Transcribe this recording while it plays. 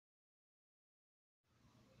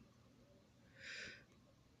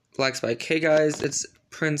Black Spike. Hey guys, it's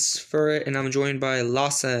Prince Furret, and I'm joined by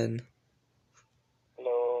Lawson.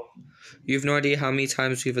 Hello. You have no idea how many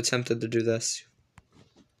times we've attempted to do this.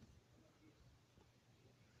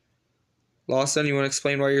 Lawson, you want to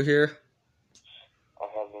explain why you're here? I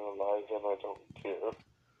have no lives and I don't care.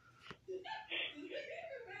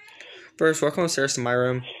 First, welcome upstairs to my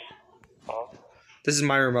room. Huh? This is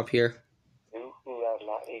my room up here. You who I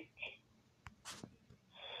like.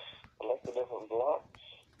 I like the different blocks.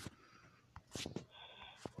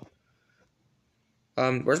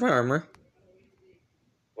 Where's my armor?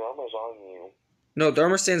 The armor's on you. No, the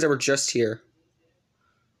armor stands that were just here.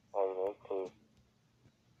 I have no clue.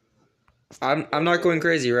 I'm not going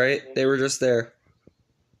crazy, right? They were just there.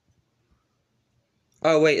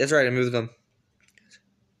 Oh wait, that's right. I moved them.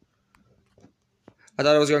 I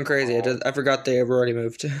thought I was going crazy. I forgot they were already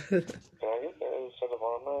moved. Can I get the set of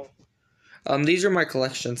armor? These are my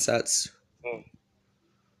collection sets.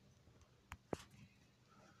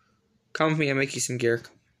 Come with me. I'll make you some gear.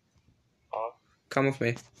 Huh? Come with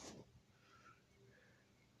me.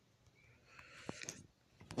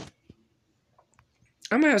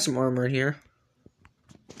 I might have some armor in here.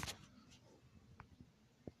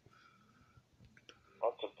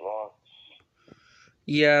 Lots of blocks.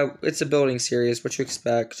 Yeah, it's a building series. What you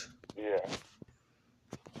expect? Yeah.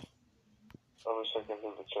 I was looking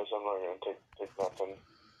through the chest. I'm not gonna take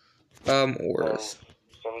nothing. Ores.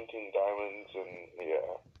 17 diamonds and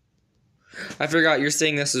yeah. I forgot you're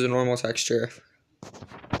seeing this as a normal texture.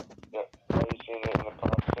 Yeah. Have you seen it in the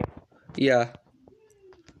plastic? Yeah.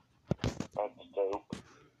 That's dope.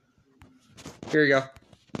 Here you go.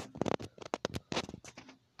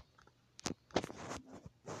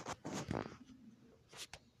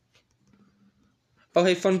 Oh,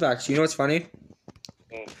 hey, fun fact. You know what's funny?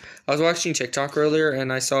 I was watching TikTok earlier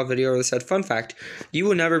and I saw a video that said, fun fact, you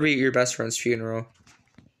will never be at your best friend's funeral.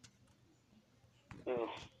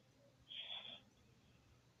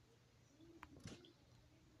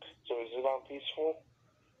 So is it on peaceful?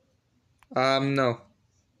 No.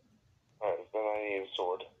 Alright, then I need a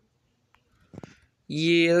sword.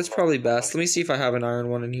 Yeah, that's probably best. Let me see if I have an iron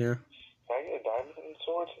one in here. Can I get a diamond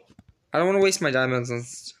sword? I don't want to waste my diamonds on...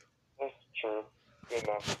 That's true. Good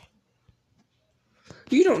enough.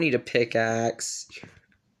 You don't need a pickaxe.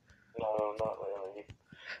 No, not really.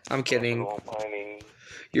 I'm kidding. Mining.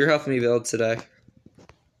 You're helping me build today.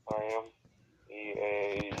 I am.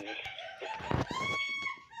 EA.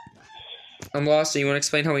 I'm lost. So you want to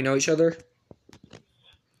explain how we know each other?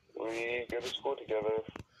 We go to school together.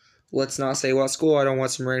 Let's not say what school. I don't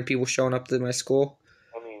want some random people showing up to my school.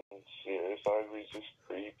 I mean, serious, I was just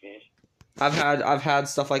creepy. I've had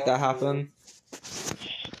stuff like that happen.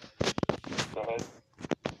 Go ahead.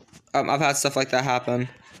 I've had stuff like that happen.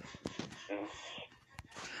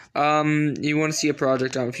 You want to see a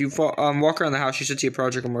project? If you walk around the house, you should see a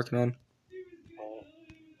project I'm working on.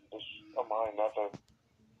 Just mine, nothing.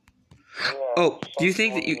 Yeah, Oh, do you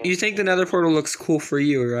think that you think the Nether portal looks cool for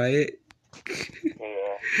you, right?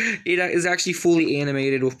 Yeah. It is actually fully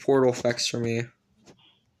animated with portal effects for me.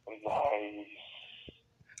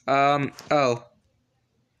 Nice. Oh.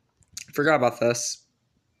 Forgot about this.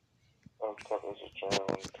 Oh, that was a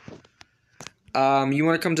German. You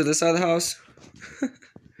want to come to this side of the house?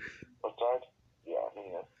 What side? Yeah, I'm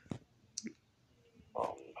here.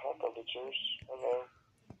 How about the chairs?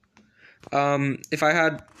 Hello. If I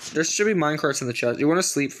had... There should be minecarts in the chat. You want to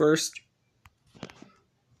sleep first?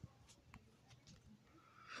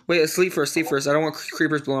 Wait, sleep first, sleep first. I don't want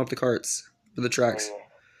creepers blowing up the carts. For the tracks. Oh,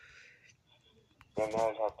 yeah. Then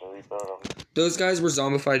I'd have to rebuild them. Those guys were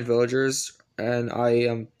zombified villagers, and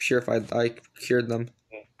I purified... I cured them.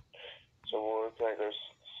 So where can I go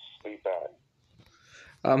sleep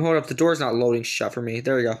at? Hold up. The door's not loading shut for me.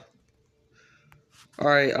 There we go.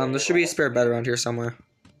 Alright, there should be a spare bed around here somewhere.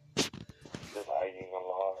 You're lagging a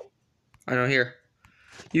lot. I know, here.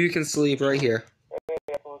 You can sleep right here. Hey,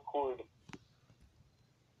 I can record.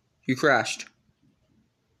 You crashed.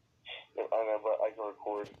 I know, but I can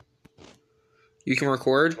record. You can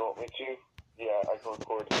record? You want me to? Yeah, I can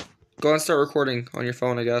record. Go and start recording on your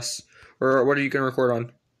phone, I guess. Or what are you going to record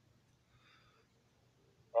on?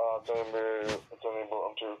 It's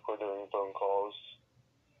unable to record during phone calls.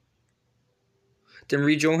 Then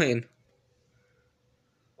rejoin.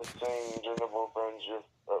 It's saying joinable friends,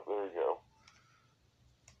 oh, there you go.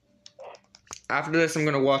 After this, I'm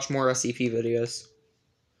going to watch more SCP videos.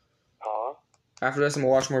 Huh? After this, I'm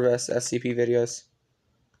going to watch more SCP videos.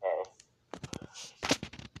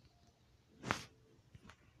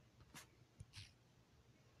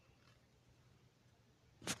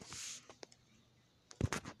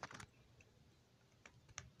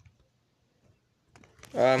 Oh.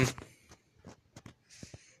 The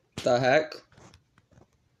heck?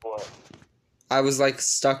 What? I was like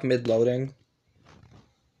stuck mid-loading.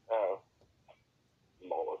 Oh.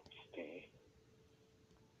 Molesty.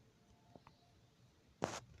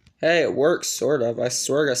 Hey, it works, sort of. I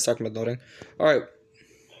swear I got stuck mid-loading. Alright.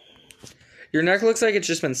 Your neck looks like it's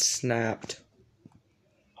just been snapped.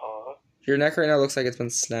 Huh? Your neck right now looks like it's been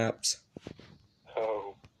snapped.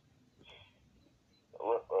 Oh.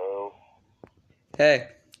 Uh-oh. Hey,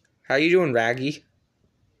 how you doing, Raggy?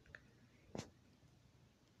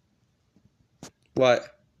 What?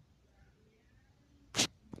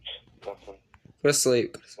 Nothing. Go to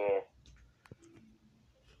sleep. There.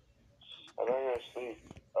 I know you're asleep.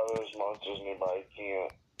 Oh, there's monsters nearby. You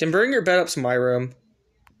can't. Then bring your bed up to my room.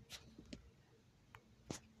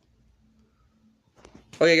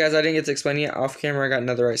 Okay, guys, I didn't get to explain yet. Off camera, I got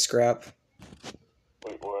netherite scrap.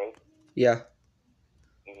 Wait, what? Yeah.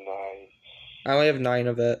 Nice. I only have 9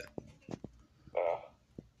 of it.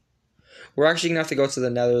 We're actually gonna have to go to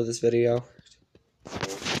the nether this video. How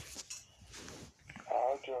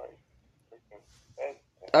do I freaking end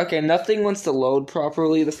that? Okay, nothing wants to load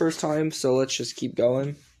properly the first time, so let's just keep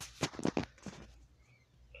going.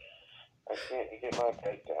 I can't get my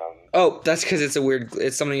bed down. Oh, that's because it's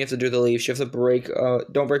something you have to do with the leaves. You have to break,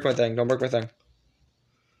 don't break my thing. Don't break my thing.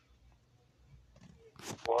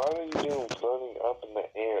 What are you doing floating up in the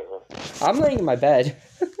air? I'm laying in my bed.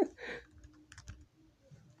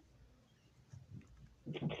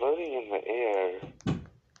 Floating in the air.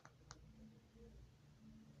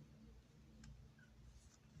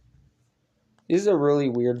 This is a really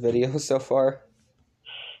weird video so far.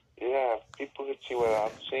 Yeah, if people could see what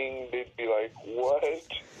I'm seeing, they'd be like, what?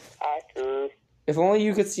 Hacker. If only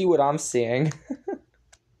you could see what I'm seeing.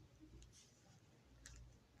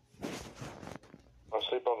 I'll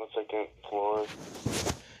sleep on the second floor.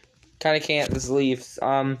 Kinda can't, this leaves.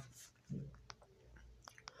 Alright,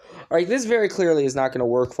 this very clearly is not gonna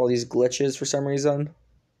work with all these glitches for some reason.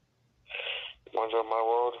 One's on my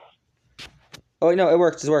world. Oh wait, no, it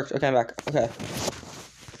worked, it worked. Okay, I'm back. Okay.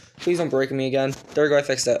 Please don't break me again. There we go, I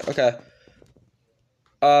fixed it. Okay.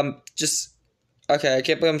 Okay, I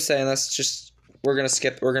can't believe I'm saying this. Just, we're gonna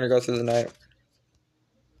go through the night.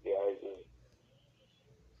 Yeah, I did.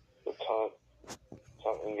 The taunt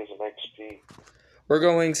and get some XP. We're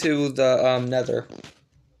going to the, nether.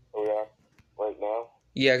 Oh, yeah? Right now?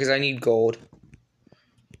 Yeah, because I need gold.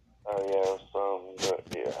 Oh,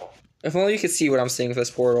 yeah, yeah. If only you could see what I'm seeing with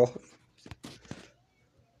this portal.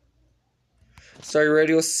 So are you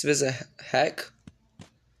ready to visit Heck?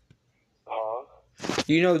 Huh?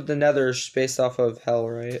 You know the nether's based off of hell,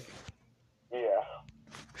 right? Yeah.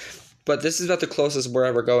 But this is about the closest we're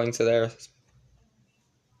ever going to there.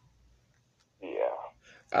 Yeah.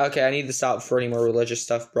 Okay, I need to stop before any more religious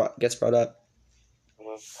stuff gets brought up.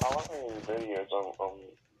 How long are your videos?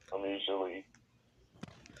 I'm usually...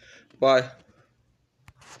 Why?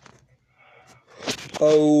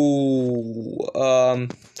 Oh,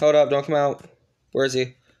 hold up, don't come out. Where is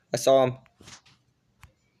he? I saw him.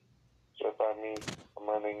 Right by me. I'm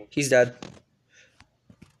running. He's dead.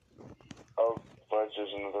 Oh, but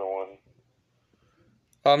there's another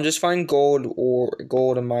one. Just find gold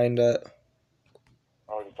and mine it.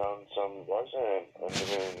 I already found some. Why is there an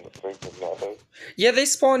enderman in the freaking nether? Yeah, they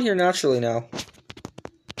spawn here naturally now.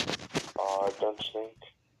 I don't think.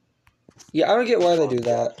 Yeah, I don't get why they do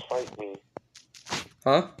that. Fight me.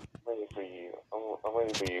 Huh? I'm ready for you. I'm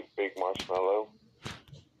ready for you, big marshmallow.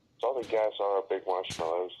 So all the gas are big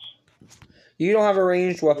marshmallows. You don't have a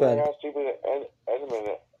ranged I weapon. got stupid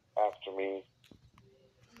enderman after me.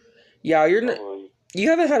 Yeah, Totally. you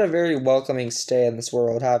haven't had a very welcoming stay in this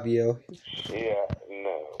world, have you? Yeah,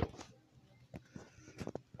 no.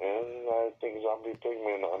 And I think zombie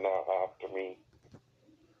pigmen are now after me.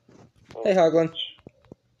 Hey, Hoglin.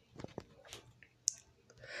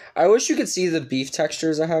 I wish you could see the beef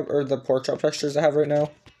textures I have, or the pork chop textures I have right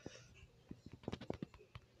now.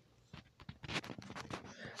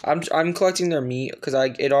 I'm collecting their meat because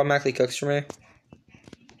it automatically cooks for me.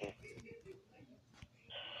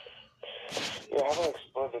 Yeah, I haven't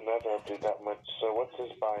explored the nether update that much, so what's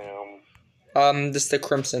this biome? This is the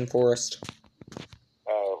Crimson Forest.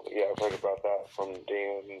 Oh, yeah, I've heard about that from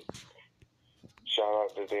Dan. Shout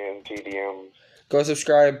out to Dan TDM. Go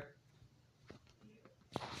subscribe.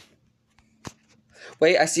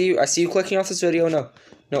 Wait, I see you clicking off this video. No,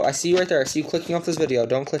 I see you right there. I see you clicking off this video.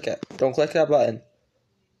 Don't click it. Don't click that button.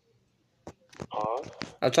 Huh?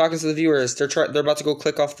 I'm talking to the viewers. They're about to go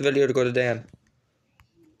click off the video to go to Dan.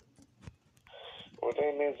 Well,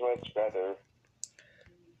 Dan is much better.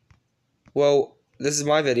 Well, this is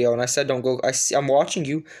my video, and I said don't go. I'm watching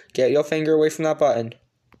you. Get your finger away from that button.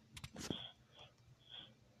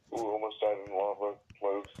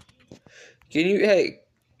 Can you, hey,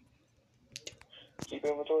 Keep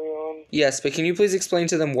inventory on yes, but can you please explain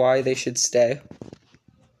to them why they should stay?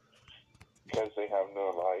 because they have no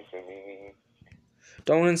life and meaning.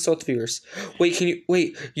 Don't insult the viewers. Wait,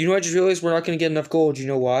 you know, I just realized we're not going to get enough gold. You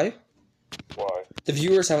know why? Why? The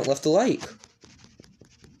viewers haven't left a like.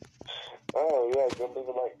 Oh, yeah, go leave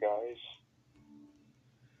a like, guys.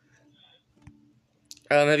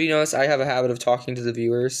 Have you noticed I have a habit of talking to the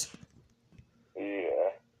viewers? Yeah,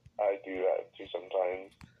 I do that too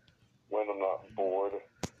sometimes when I'm not bored.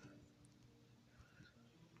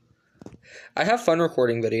 I have fun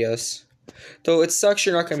recording videos. Though it sucks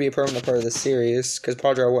you're not going to be a permanent part of the series, because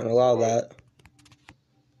Padre wouldn't allow that.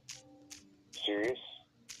 Serious?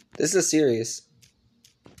 This is a series.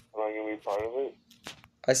 Am I gonna be part of it?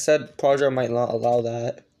 I said Padre might not allow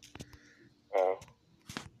that. Oh.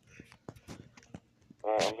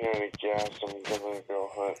 Alright, I'm hearing a gas. I'm gonna go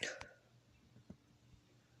hunt.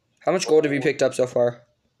 How much gold have you picked up so far?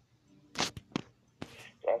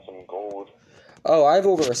 Got some gold. Oh, I have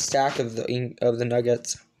over a stack of the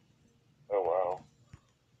nuggets. Oh, wow.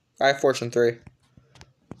 I have Fortune 3.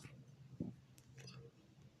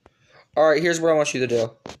 Alright, here's what I want you to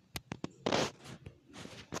do.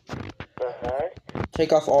 The heck?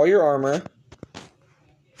 Take off all your armor.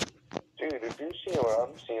 Dude, if you're seeing what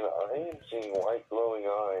I'm seeing, I am seeing white glowing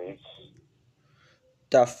eyes.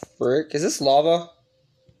 The frick? Is this lava?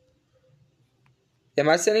 Am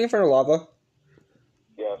I standing in front of lava?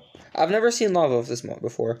 Yes. I've never seen lava of this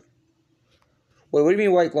before. Wait, what do you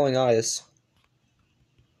mean white glowing eyes?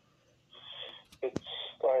 It's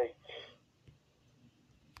like...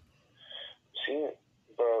 See it?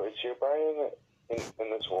 Bro, it's your brain in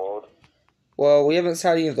this world. Well, we haven't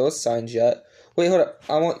had any of those signs yet. Wait, hold up.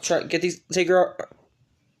 I want to try get these. Take her out.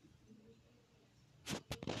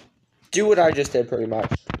 Do what I just did, pretty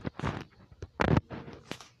much.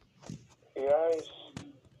 You guys...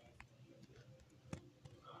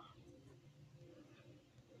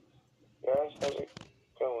 Guys, how's it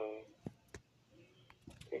going?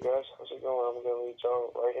 Hey guys, how's it going? I'm gonna lead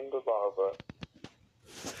y'all right into lava.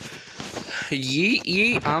 Yeet,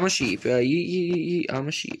 yeet, I'm a sheep. Yeet, yeet, yeet, I'm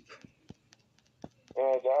a sheep. And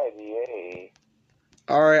I died, yay.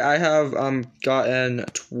 Alright, I have gotten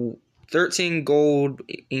 13 gold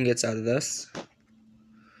ingots out of this.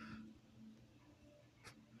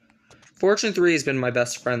 Fortune 3 has been my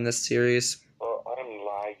best friend this series. Well, I'm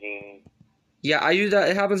lagging. Yeah, I do that.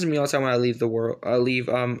 It happens to me all the time when I leave the world. I leave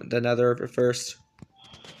the Nether first.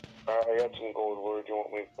 Alright, I got some gold. Where do you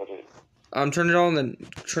want me to put it? Turn it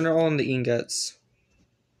all in the ingots.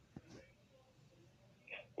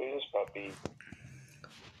 Who's this puppy?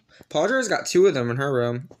 Padra's got 2 of them in her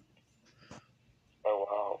room. Oh,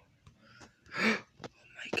 wow. Oh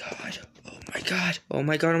my god. Oh my god. Oh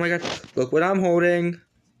my god. Oh my god. Look what I'm holding.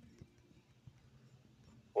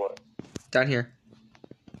 What? Down here.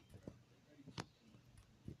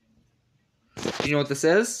 Do you know what this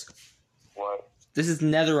is? What? This is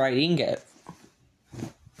netherite ingot. I'm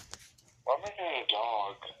making a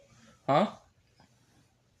dog. Huh?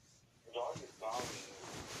 The dog is dying.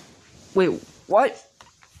 Wait, what?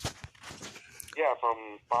 Yeah, from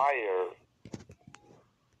fire.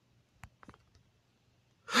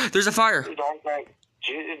 There's a fire. Did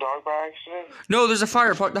you hit your dog by accident? No, there's a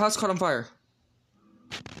fire. The house caught on fire.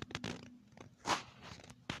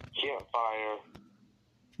 Campfire.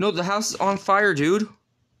 No, the house is on fire, dude.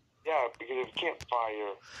 Yeah, because of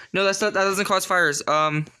campfire. No, that doesn't cause fires.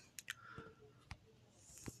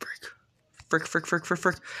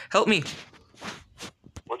 Frick. Help me.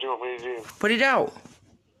 What do you want me to do? Put it out.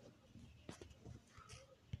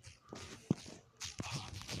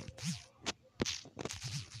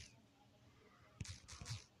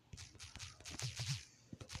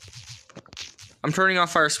 I'm turning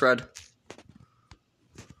off fire spread.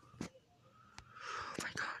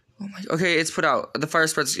 Oh my god. Okay, it's put out. The fire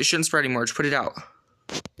spreads. It shouldn't spread anymore. Just put it out.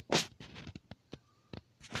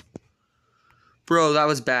 Bro, that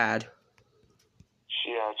was bad.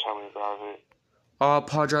 Yeah, tell me about it. Oh,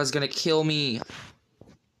 Padra's gonna kill me.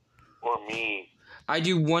 Or me. I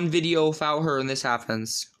do one video without her and this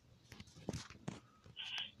happens.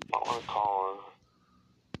 I want to call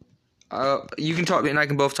her. You can talk, and I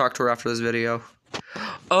can both talk to her after this video.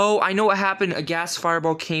 Oh, I know what happened. A gas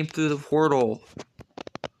fireball came through the portal.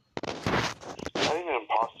 Is that even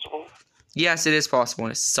impossible? Yes, it is possible,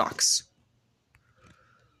 and it sucks.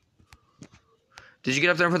 Did you get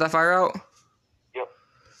up there and put that fire out? Yep.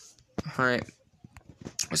 Alright.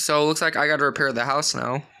 So, it looks like I gotta repair the house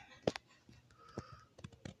now.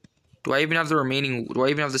 Do I even have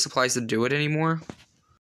the supplies to do it anymore?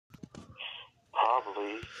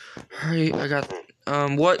 Probably. Alright, I got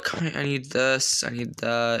What kind? I need this. I need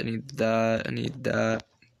that. I need that. I need that.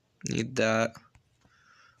 Need that.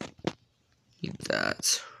 Need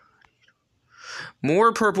that.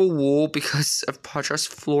 More purple wool because of Padra's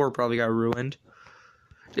floor probably got ruined.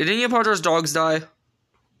 Did any of Padra's dogs die?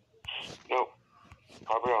 Nope.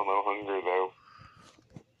 Probably on no hunger though.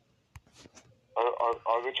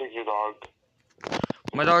 I'll go check your dog.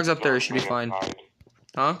 My dog's up there. It should be fine. Died.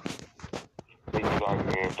 Huh? Your dog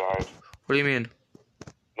may have died. What do you mean?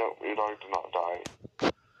 No, your dog did not die.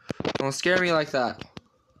 Don't scare me like that.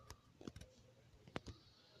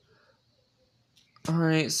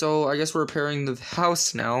 Alright, so I guess we're repairing the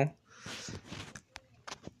house now.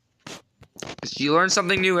 You learn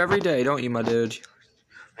something new every day, don't you, my dude?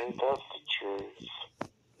 Ain't that the truth?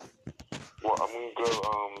 Well, I'm gonna go,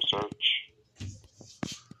 search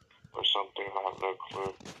for something. I have no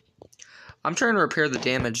clue. I'm trying to repair the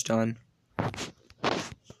damage done. I'm just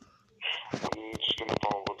gonna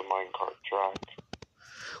follow the minecart track.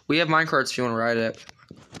 We have minecarts if you want to ride it.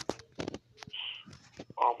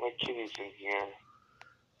 Oh, my kitty's in here.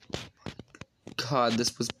 God,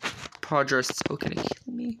 this was Padra so gonna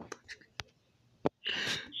kill me.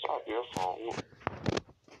 It's not your fault.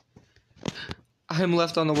 I'm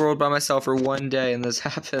left on the world by myself for one day and this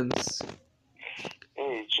happens.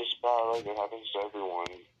 Hey, it's just bad luck. It happens to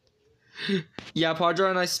everyone. Yeah, Padra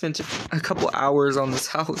and I spent a couple hours on this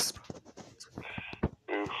house.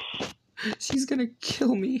 Oof. She's gonna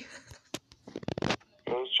kill me. This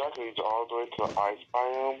track leads all the way to the ice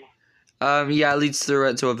biome. Yeah, it leads through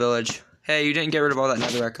it to a village. Hey, you didn't get rid of all that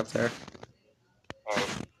netherrack up there.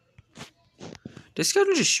 Did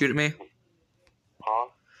Skeleton just shoot at me? Huh?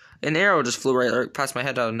 An arrow just flew right past my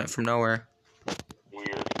head out of it from nowhere.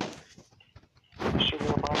 Weird. Should we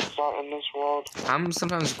have not in this world? I'm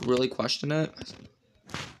sometimes really questioning it.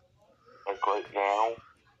 Like right now?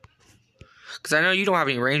 Because I know you don't have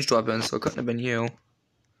any ranged weapons, so it couldn't have been you.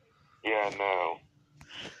 Yeah, no.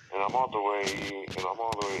 And I'm all the way in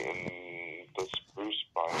the spruce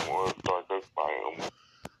biome or dark oak biome.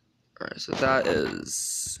 Alright, so that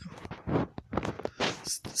is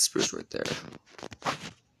the spruce right there.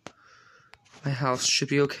 My house should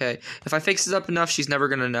be okay. If I fix it up enough, she's never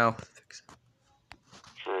gonna know.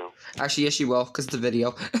 True. Actually, yes, she will, because the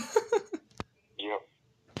video. Yep.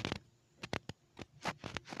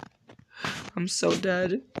 I'm so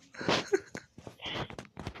dead.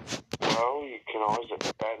 Well, you can always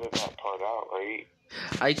edit that part out, right?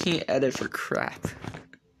 I can't edit for crap.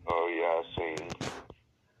 Oh, yeah, same.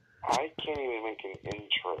 I can't even make an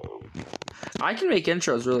intro. I can make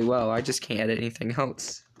intros really well. I just can't edit anything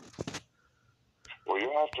else. Well,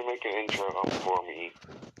 you have to make an intro for me.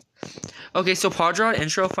 Okay, so Padra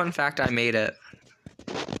intro, fun fact, I made it.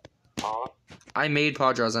 Huh? I made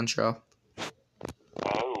Padra's intro.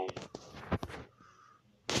 Oh.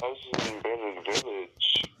 This is an abandoned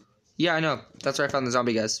village. Yeah, I know. That's where I found the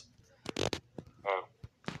zombie guys. Oh.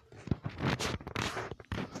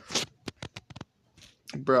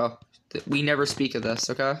 Bro, we never speak of this,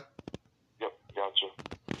 okay? Yep, gotcha.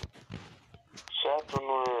 Except when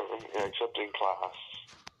we're accepting class.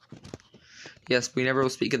 Yes, we never will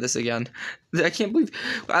speak of this again. I can't believe...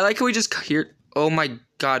 I like how we just hear... Oh my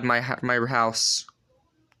god, my house.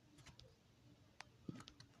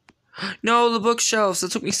 No, the bookshelves.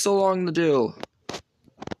 That took me so long to do.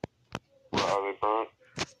 What, are they burnt?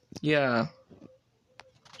 Yeah.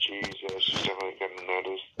 Jesus, she's definitely gonna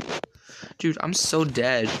notice. Dude, I'm so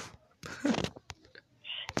dead. And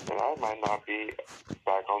I might not be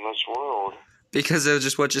back on this world. Because of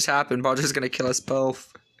just what just happened. Padra's gonna kill us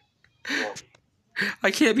both. Yep.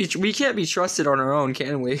 We can't be trusted on our own,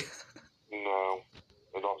 can we? No.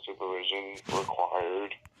 Adult supervision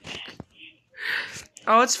required.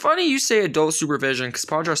 Oh, it's funny you say adult supervision, because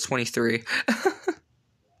Padra's 23.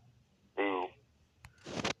 Ooh.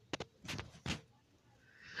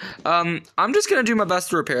 I'm just gonna do my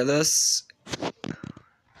best to repair this.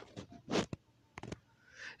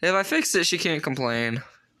 If I fix it, she can't complain.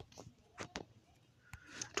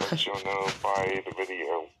 But you'll know by the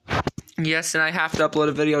video. Yes, and I have to upload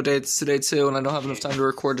a video today too, and I don't have enough time to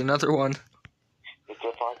record another one. It's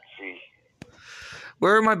a foxy.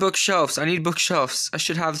 Where are my bookshelves? I need bookshelves. I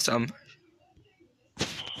should have some. Bro,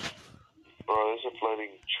 there's a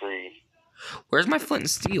floating tree. Where's my flint and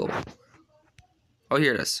steel? Oh,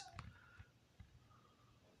 here it is.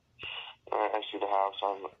 Alright, I see the house.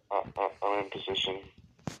 I'm in position.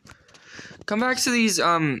 Come back to these,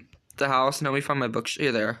 the house, and let me find my books.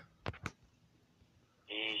 Here, there.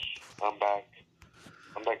 I'm back.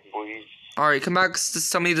 I'm back, boys. Alright, come back.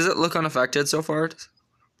 Tell me, does it look unaffected so far?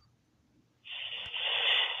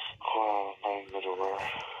 Oh, my middleware.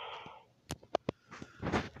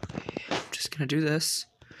 gonna do this.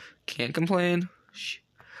 Can't complain.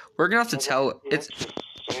 We're gonna have to tell it's the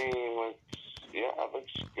same. Yeah, it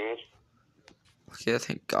looks good. okay,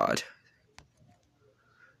 thank God.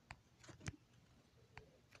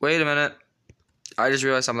 Wait a minute. I just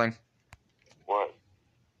realized something. What?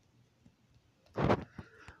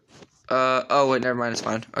 Oh wait, never mind, it's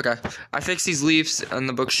fine. Okay. I fixed these leaves on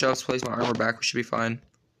the bookshelves, placed my armor back, we should be fine.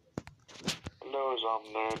 No,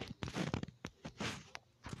 nerd.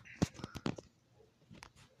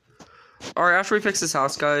 Alright, after we fix this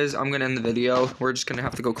house, guys, I'm gonna end the video. We're just gonna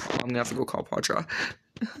have to go I'm gonna have to go call Patra.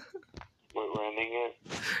 We're ending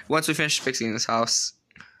it? Once we finish fixing this house.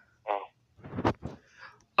 Oh.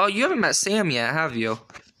 Oh, you haven't met Sam yet, have you?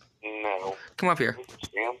 No. Come up here.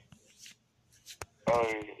 Sam?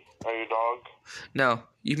 Oh, are you a dog? No,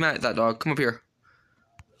 you've met that dog. Come up here.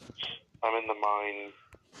 I'm in the mine.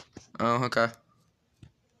 Oh, okay.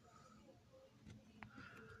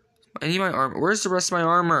 I need my armor. Where's the rest of my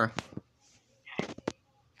armor?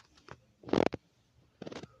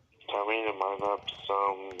 Tell me to mine up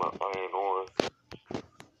some iron ore.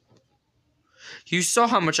 You saw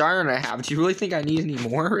how much iron I have. Do you really think I need any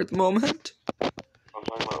more at the moment? I'm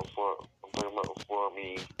talking about for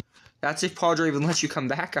me. That's if Padre even lets you come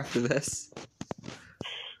back after this.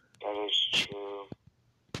 That is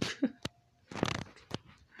true.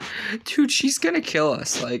 Dude, she's gonna kill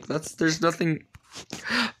us. Like, there's nothing.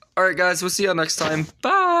 Alright, guys, we'll see you next time. Bye.